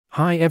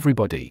Hi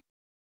everybody.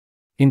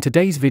 In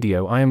today's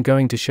video I am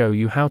going to show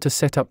you how to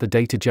set up the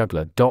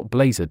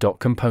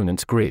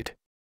DataJuggler.Blazor.Components grid.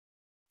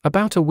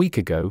 About a week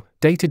ago,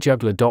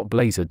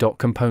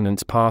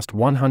 DataJuggler.Blazor.Components passed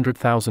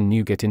 100,000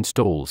 NuGet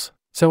installs,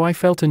 so I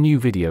felt a new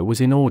video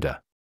was in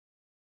order.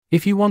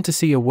 If you want to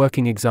see a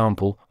working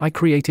example, I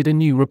created a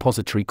new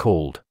repository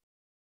called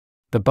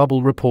the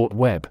Bubble Report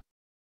Web.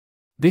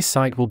 This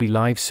site will be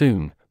live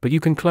soon, but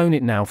you can clone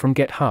it now from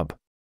GitHub.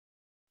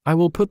 I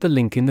will put the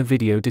link in the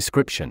video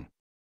description.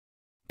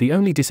 The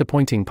only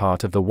disappointing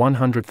part of the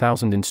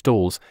 100,000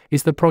 installs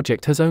is the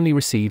project has only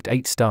received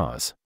 8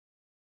 stars.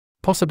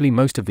 Possibly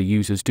most of the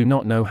users do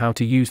not know how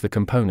to use the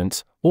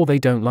components, or they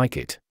don't like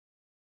it.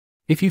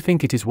 If you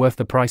think it is worth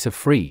the price of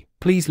free,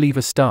 please leave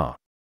a star.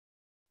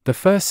 The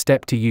first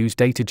step to use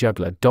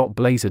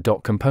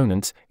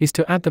DataJuggler.Blazor.Components is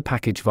to add the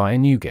package via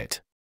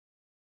NuGet.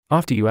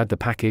 After you add the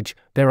package,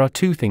 there are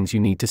 2 things you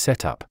need to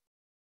set up.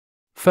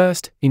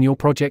 First, in your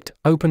project,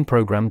 open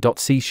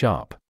program.c#.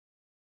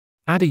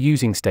 Add a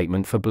using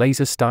statement for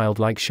Blazor styled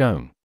like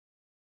shown.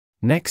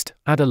 Next,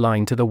 add a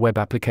line to the web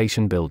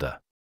application builder.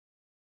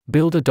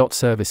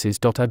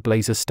 Builder.services.add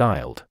Blazor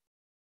styled.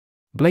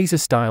 Blazor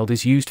styled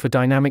is used for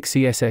dynamic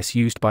CSS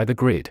used by the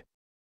grid.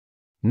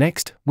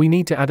 Next, we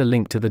need to add a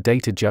link to the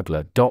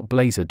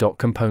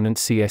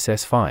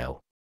DataJuggler.Blazor.Components.Css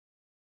file.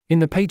 In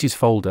the Pages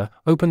folder,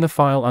 open the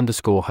file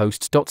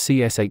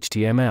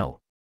 _hosts.cshtml.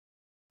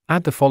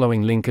 Add the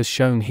following link as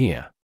shown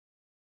here.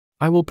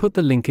 I will put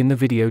the link in the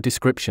video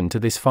description to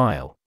this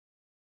file.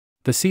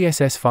 The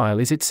CSS file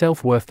is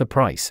itself worth the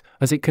price,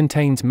 as it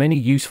contains many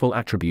useful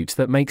attributes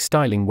that make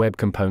styling web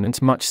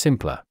components much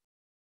simpler.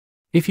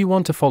 If you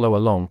want to follow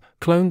along,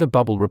 clone the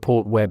Bubble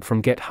Report Web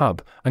from GitHub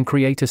and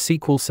create a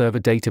SQL Server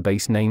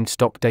database named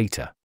Stock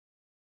Data.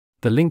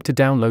 The link to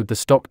download the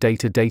Stock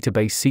Data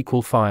database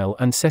SQL file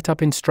and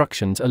setup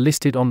instructions are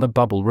listed on the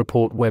Bubble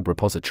Report Web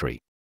repository.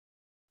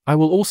 I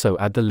will also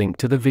add the link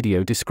to the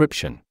video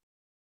description.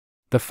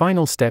 The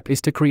final step is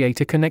to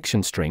create a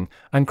connection string,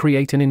 and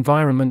create an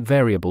environment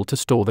variable to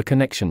store the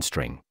connection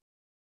string.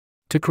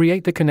 To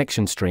create the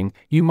connection string,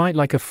 you might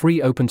like a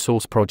free open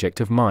source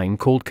project of mine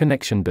called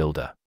Connection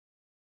Builder.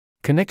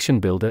 Connection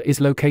Builder is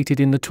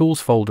located in the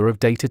Tools folder of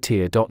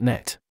DataTier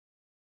Net.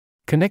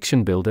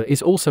 Connection Builder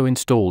is also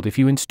installed if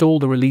you install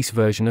the release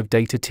version of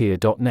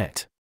DataTier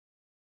Net.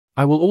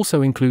 I will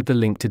also include the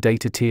link to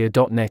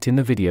DataTier Net in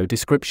the video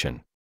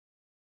description.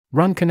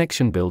 Run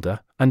Connection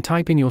Builder, and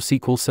type in your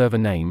SQL Server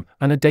name,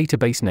 and a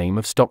database name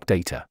of stock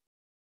data.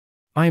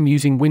 I am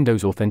using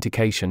Windows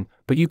authentication,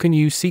 but you can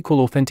use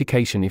SQL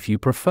authentication if you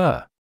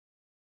prefer.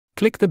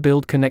 Click the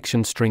Build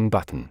Connection String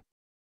button.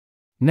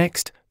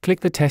 Next,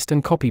 click the Test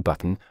and Copy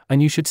button,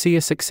 and you should see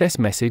a success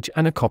message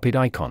and a copied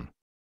icon.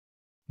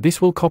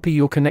 This will copy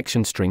your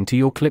connection string to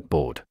your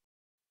clipboard.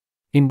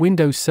 In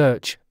Windows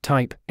Search,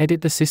 type,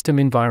 Edit the System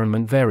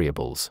Environment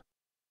Variables.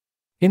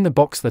 In the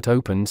box that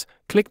opens,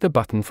 click the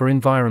button for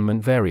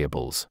Environment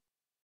Variables.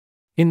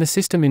 In the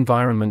System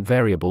Environment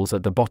Variables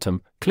at the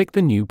bottom, click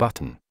the New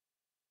button.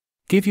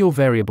 Give your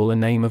variable a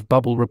name of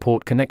Bubble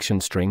Report Connection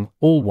String,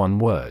 all one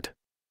word.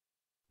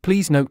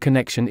 Please note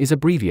connection is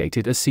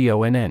abbreviated as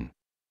CONN.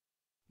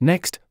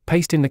 Next,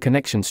 paste in the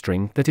connection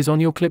string that is on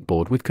your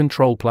clipboard with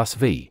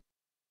Ctrl+V.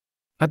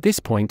 At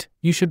this point,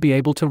 you should be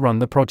able to run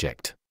the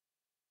project.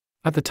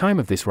 At the time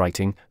of this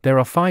writing, there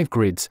are 5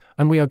 grids,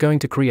 and we are going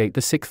to create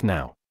the 6th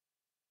now.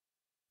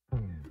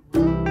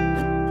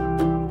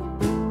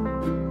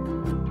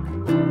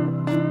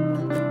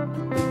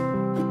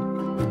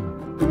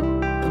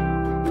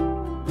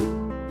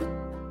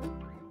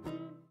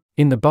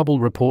 In the Bubble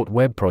Report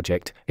Web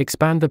project,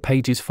 expand the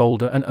Pages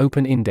folder and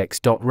open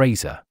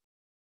index.razor.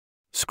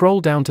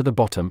 Scroll down to the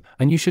bottom,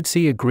 and you should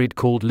see a grid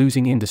called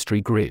Losing Industry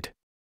Grid.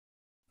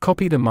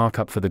 Copy the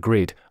markup for the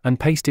grid, and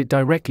paste it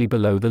directly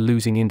below the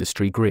Losing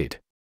Industry Grid.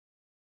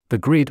 The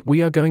grid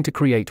we are going to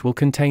create will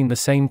contain the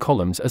same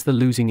columns as the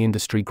Losing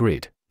Industry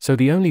Grid, so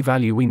the only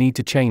value we need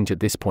to change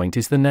at this point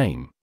is the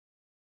name.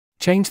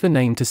 Change the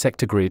name to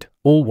Sector Grid,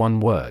 all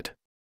one word.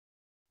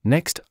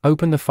 Next,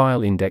 open the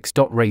file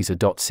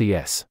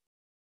index.razor.cs.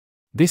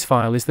 This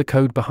file is the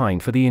code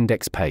behind for the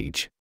index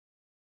page.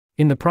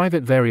 In the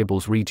private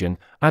variables region,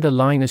 add a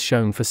line as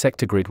shown for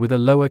sector grid with a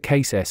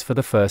lowercase s for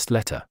the first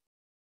letter.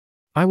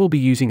 I will be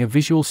using a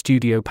Visual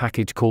Studio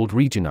package called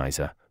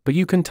Regionizer, but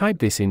you can type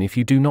this in if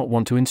you do not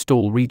want to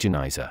install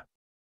Regionizer.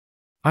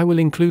 I will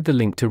include the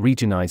link to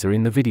Regionizer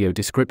in the video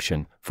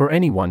description, for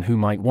anyone who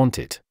might want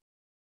it.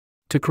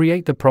 To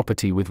create the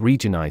property with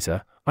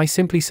Regionizer, I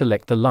simply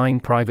select the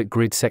line Private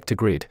Grid Sector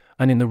Grid,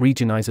 and in the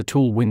Regionizer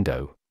tool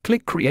window,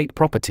 click Create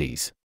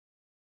Properties.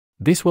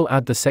 This will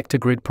add the sector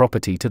grid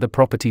property to the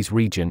properties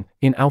region,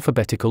 in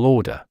alphabetical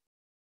order.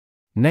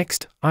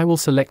 Next, I will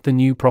select the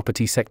new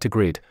property Sector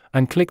Grid,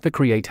 and click the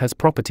Create Has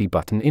Property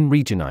button in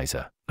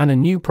Regionizer, and a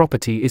new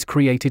property is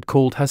created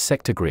called Has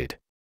Sector Grid.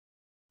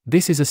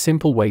 This is a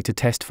simple way to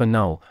test for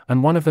null,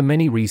 and one of the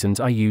many reasons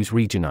I use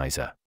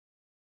Regionizer.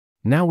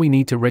 Now we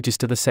need to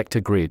register the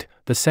sector grid,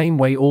 the same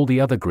way all the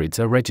other grids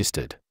are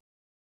registered.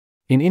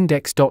 In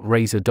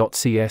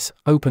index.razor.cs,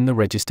 open the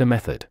register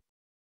method.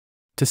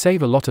 To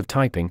save a lot of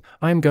typing,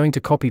 I am going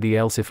to copy the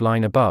else if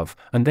line above,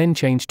 and then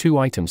change 2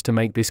 items to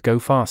make this go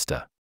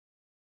faster.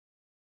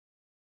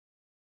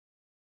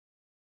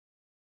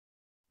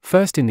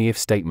 First, in the if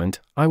statement,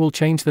 I will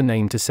change the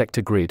name to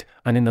sector grid,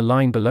 and in the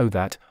line below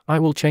that, I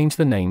will change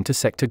the name to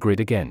sector grid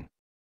again.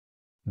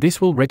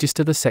 This will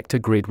register the sector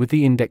grid with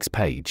the index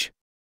page.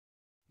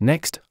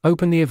 Next,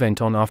 open the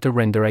event on after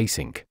render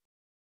async.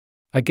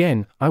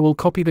 Again, I will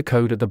copy the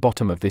code at the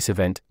bottom of this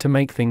event to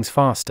make things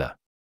faster.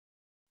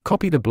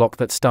 Copy the block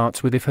that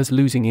starts with if has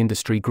losing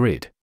industry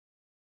grid.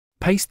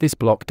 Paste this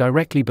block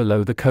directly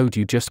below the code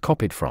you just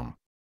copied from.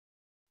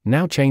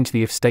 Now change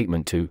the if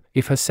statement to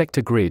if has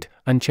sector grid,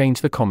 and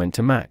change the comment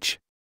to match.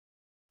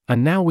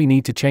 And now we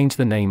need to change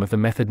the name of the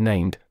method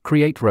named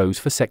create rows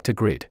for sector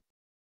grid.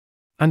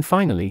 And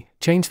finally,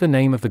 change the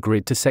name of the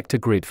grid to sector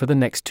grid for the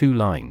next 2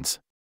 lines.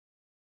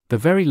 The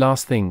very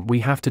last thing we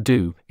have to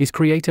do is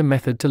create a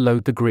method to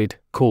load the grid,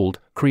 called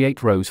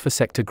create rows for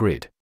sector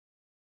grid.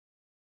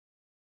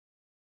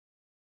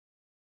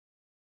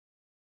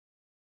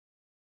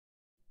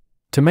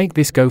 To make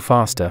this go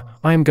faster,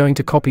 I am going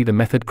to copy the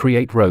method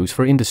create rows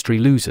for industry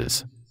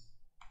losers.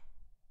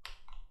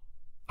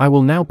 I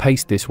will now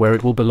paste this where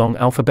it will belong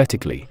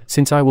alphabetically,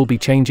 since I will be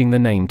changing the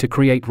name to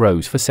create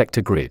rows for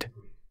sector grid.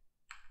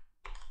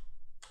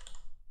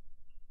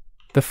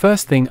 The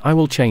first thing I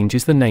will change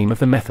is the name of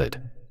the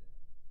method.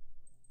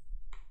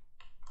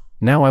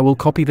 Now I will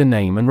copy the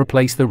name and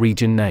replace the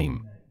region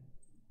name.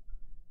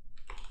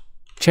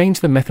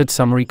 Change the method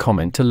summary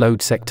comment to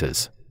load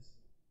sectors.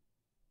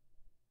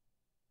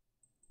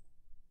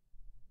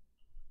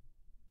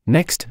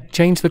 Next,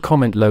 change the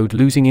comment load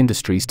losing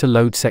industries to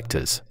load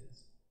sectors.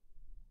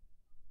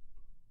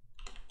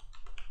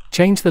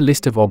 Change the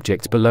list of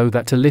objects below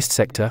that to list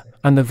sector,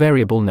 and the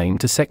variable name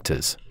to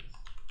sectors.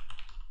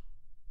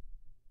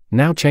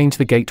 Now change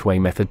the gateway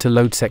method to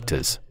load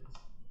sectors.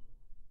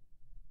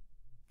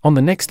 On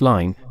the next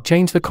line,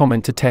 change the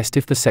comment to test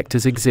if the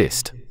sectors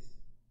exist.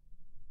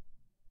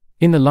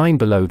 In the line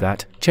below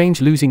that, change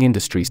losing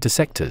industries to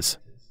sectors.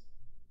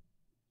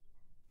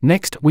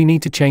 Next, we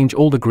need to change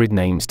all the grid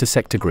names to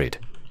sector grid.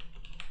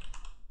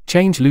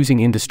 Change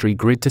losing industry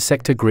grid to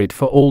sector grid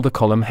for all the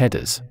column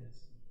headers.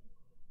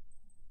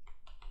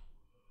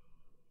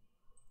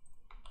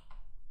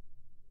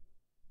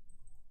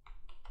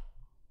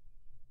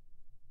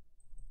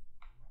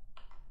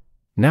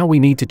 Now we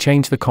need to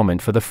change the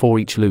comment for the for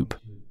each loop.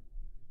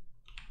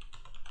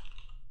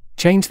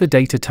 Change the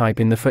data type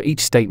in the for each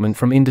statement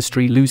from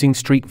industry losing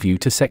streak view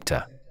to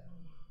sector.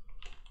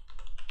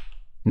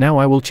 Now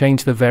I will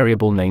change the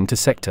variable name to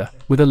sector,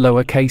 with a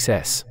lowercase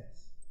s.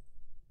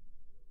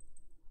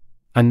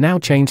 And now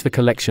change the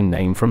collection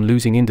name from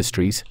losing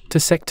industries to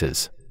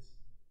sectors.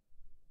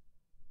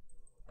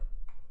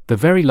 The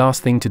very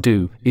last thing to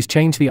do is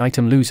change the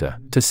item loser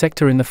to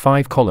sector in the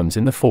 5 columns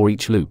in the for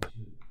each loop.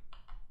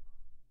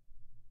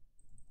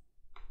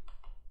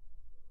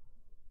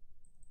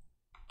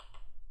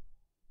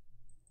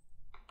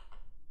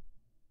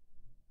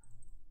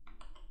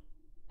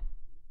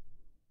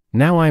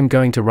 Now I am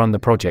going to run the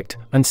project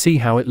and see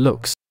how it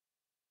looks.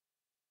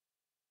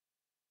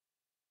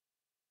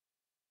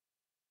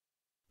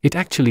 It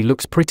actually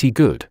looks pretty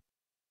good.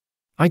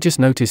 I just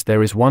noticed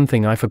there is one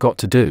thing I forgot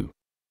to do.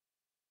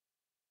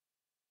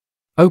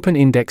 Open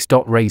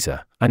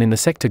index.razor, and in the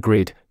sector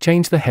grid,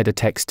 change the header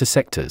text to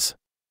sectors.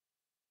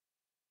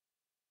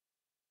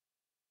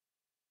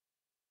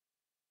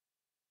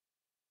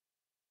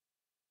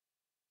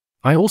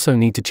 I also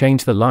need to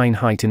change the line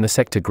height in the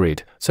sector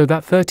grid, so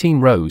that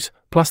 13 rows,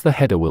 plus the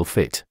header will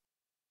fit.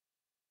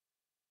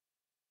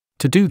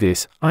 To do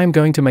this, I am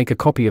going to make a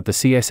copy of the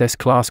CSS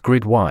class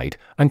grid-wide,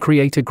 and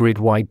create a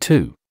grid-wide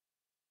too.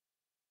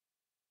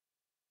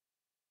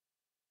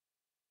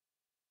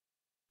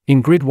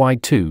 In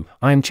grid-wide 2,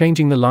 I am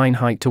changing the line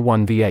height to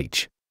 1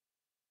 VH.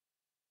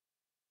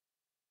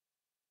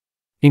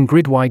 In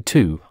grid-wide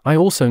 2, I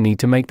also need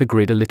to make the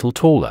grid a little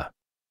taller.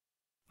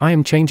 I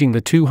am changing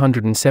the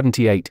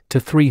 278 to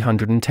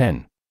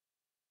 310.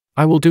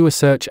 I will do a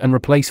search and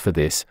replace for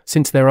this,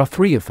 since there are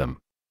 3 of them.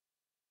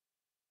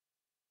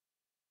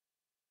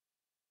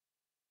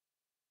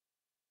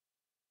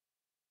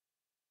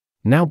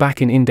 Now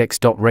back in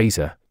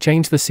index.razor,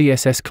 change the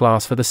CSS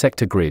class for the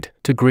sector grid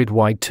to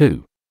grid-wide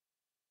 2.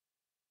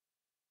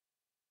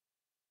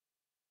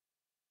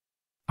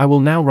 I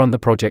will now run the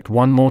project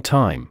one more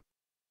time.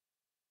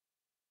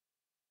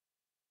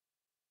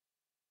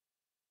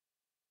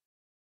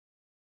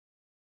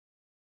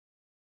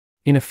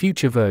 In a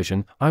future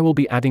version, I will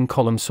be adding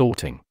column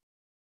sorting.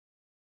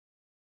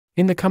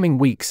 In the coming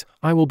weeks,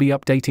 I will be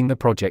updating the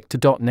project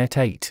to .NET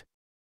 8.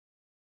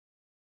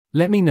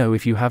 Let me know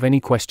if you have any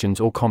questions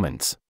or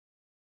comments.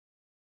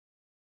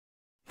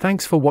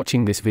 Thanks for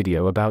watching this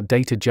video about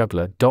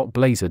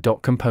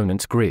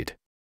DataJuggler.Blazor.Components grid.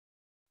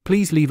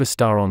 Please leave a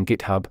star on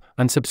GitHub,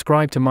 and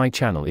subscribe to my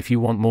channel if you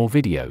want more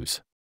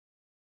videos.